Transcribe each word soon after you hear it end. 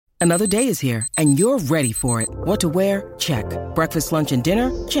Another day is here, and you're ready for it. What to wear? Check. Breakfast, lunch, and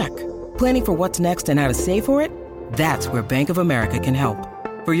dinner? Check. Planning for what's next and how to save for it? That's where Bank of America can help.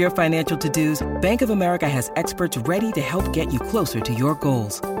 For your financial to-dos, Bank of America has experts ready to help get you closer to your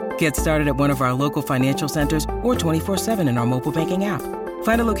goals. Get started at one of our local financial centers or 24/7 in our mobile banking app.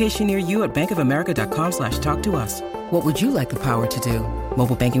 Find a location near you at bankofamerica.com/talktous. What would you like the power to do?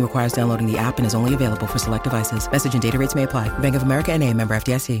 Mobile banking requires downloading the app and is only available for select devices. Message and data rates may apply. Bank of America N.A., member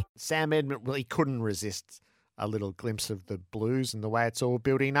FDIC. Sam Edmund really couldn't resist a little glimpse of the Blues and the way it's all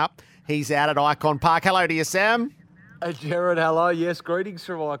building up. He's out at Icon Park. Hello to you, Sam. Jared, hello. Yes, greetings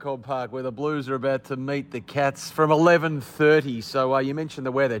from Icon Park, where the Blues are about to meet the Cats from 11:30. So you mentioned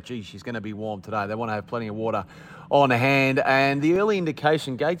the weather. Gee, she's going to be warm today. They want to have plenty of water on hand. And the early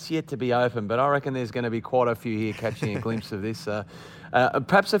indication, gates yet to be open, but I reckon there's going to be quite a few here catching a glimpse of this.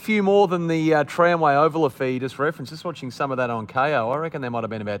 Perhaps a few more than the Tramway Oval affair you just referenced. Just watching some of that on KO, I reckon there might have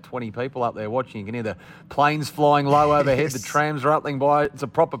been about 20 people up there watching. You can hear the planes flying low overhead, The trams rattling by. It's a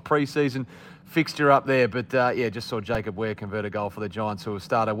proper pre-season fixture up there. But, just saw Jacob Ware convert a goal for the Giants, who have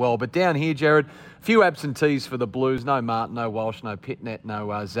started well. But down here, Jared, a few absentees for the Blues. No Martin, no Walsh, no Pitnet,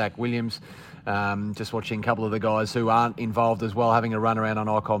 no Zach Williams. Just watching a couple of the guys who aren't involved as well, having a run around on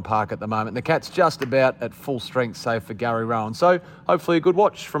Icon Park at the moment. The Cats just about at full strength, save for Gary Rowan. So hopefully a good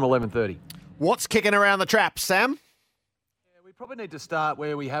watch from 11:30. What's kicking around the traps, Sam? We probably need to start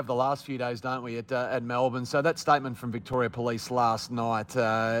where we have the last few days, don't we, at Melbourne. So that statement from Victoria Police last night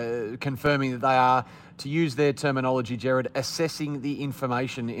confirming that they are, to use their terminology, Jared, assessing the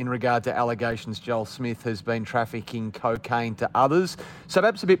information in regard to allegations Joel Smith has been trafficking cocaine to others. So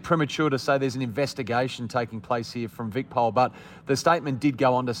perhaps a bit premature to say there's an investigation taking place here from VicPol, but the statement did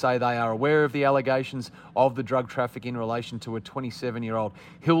go on to say they are aware of the allegations of the drug traffic in relation to a 27-year-old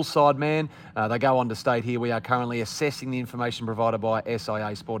Hillside man. They go on to state here, we are currently assessing the information provided by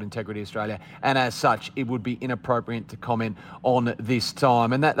SIA, Sport Integrity Australia, and as such, it would be inappropriate to comment on this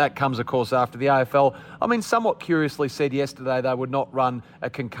time. And that comes, of course, after the AFL, somewhat curiously said yesterday they would not run a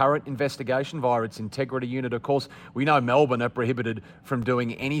concurrent investigation via its integrity unit. Of course, we know Melbourne are prohibited from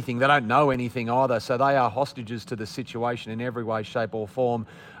doing anything. They don't know anything either, so they are hostages to the situation in every way, shape or form.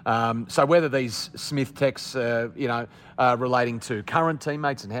 So whether these Smith texts, are relating to current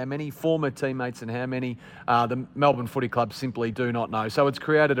teammates and how many, former teammates and how many, the Melbourne Footy Club simply do not know. So it's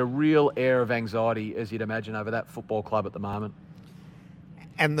created a real air of anxiety, as you'd imagine, over that football club at the moment.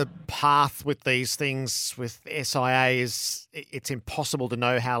 And the path with these things with SIA is, it's impossible to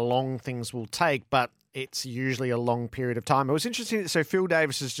know how long things will take, but it's usually a long period of time. It was interesting. So Phil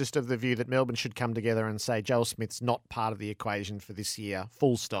Davis is just of the view that Melbourne should come together and say Joel Smith's not part of the equation for this year,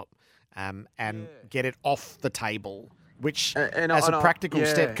 full stop, and get it off the table, which as a practical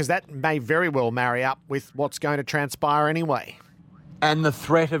step, because that may very well marry up with what's going to transpire anyway. And the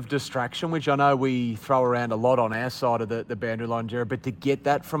threat of distraction, which I know we throw around a lot on our side of the boundary line, Jared, but to get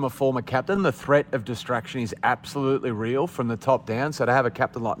that from a former captain, the threat of distraction is absolutely real from the top down. So to have a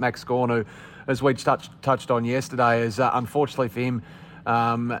captain like Max Gawn, who, as we touched on yesterday, is unfortunately for him,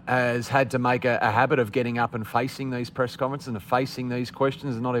 has had to make a habit of getting up and facing these press conferences and facing these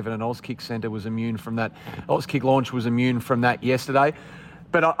questions. And not even an Auskick centre was immune from that. Auskick launch was immune from that yesterday.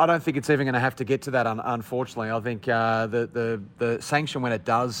 But I don't think it's even going to have to get to that, unfortunately. I think the sanction, when it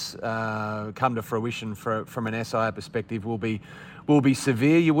does come to fruition from an SIA perspective, will be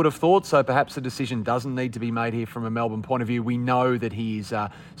severe, you would have thought. So perhaps the decision doesn't need to be made here from a Melbourne point of view. We know that he is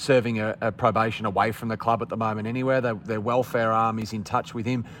serving a probation away from the club at the moment anyway. Their welfare arm is in touch with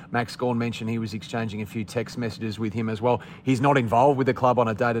him. Max Gawn mentioned he was exchanging a few text messages with him as well. He's not involved with the club on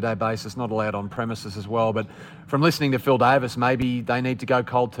a day-to-day basis, not allowed on premises as well. But from listening to Phil Davis, maybe they need to go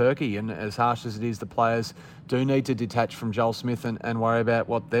cold turkey. And as harsh as it is, the players do need to detach from Joel Smith and worry about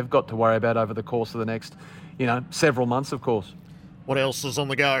what they've got to worry about over the course of the next, several months, of course. What else is on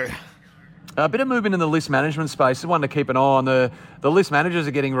the go? A bit of movement in the list management space. One to keep an eye on. The list managers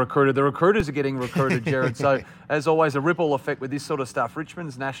are getting recruited. The recruiters are getting recruited, Jared. So, as always, a ripple effect with this sort of stuff.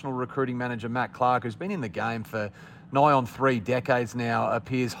 Richmond's national recruiting manager, Matt Clark, who's been in the game for nigh on 3 decades now,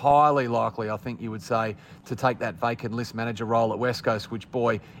 appears highly likely, I think you would say, to take that vacant list manager role at West Coast, which,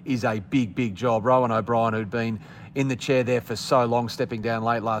 boy, is a big, big job. Rowan O'Brien, who'd been in the chair there for so long, stepping down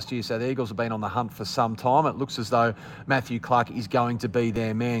late last year. So the Eagles have been on the hunt for some time. It looks as though Matthew Clark is going to be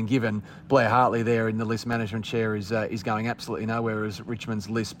their man, given Blair Hartley there in the list management chair is going absolutely nowhere as Richmond's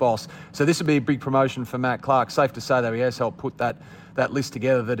list boss. So this would be a big promotion for Matt Clark. Safe to say, though, he has helped put that list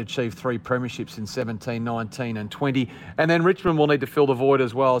together that achieved 3 premierships in 17, 19 and 20. And then Richmond will need to fill the void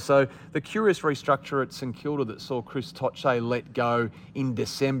as well. So the curious restructure at St Kilda that saw Chris Toche let go in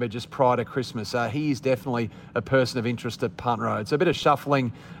December just prior to Christmas. He is definitely a person person of interest at Punt Road. So a bit of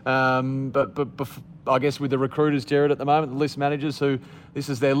shuffling, but I guess with the recruiters, Jared, at the moment, the list managers who this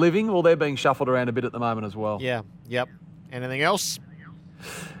is their living, well, they're being shuffled around a bit at the moment as well. Yeah, yep. Anything else?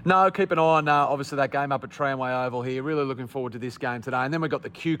 No, keep an eye on, obviously, that game up at Tramway Oval here. Really looking forward to this game today. And then we've got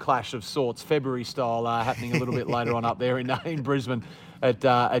the Q clash of sorts, February style, happening a little bit later on up there in Brisbane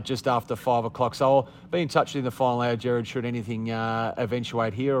at just after 5 o'clock. So I'll be in touch in the final hour, Jared, should anything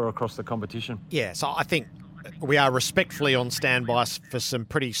eventuate here or across the competition. Yeah, so I think we are respectfully on standby for some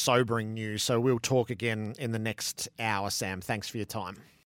pretty sobering news. So we'll talk again in the next hour, Sam. Thanks for your time.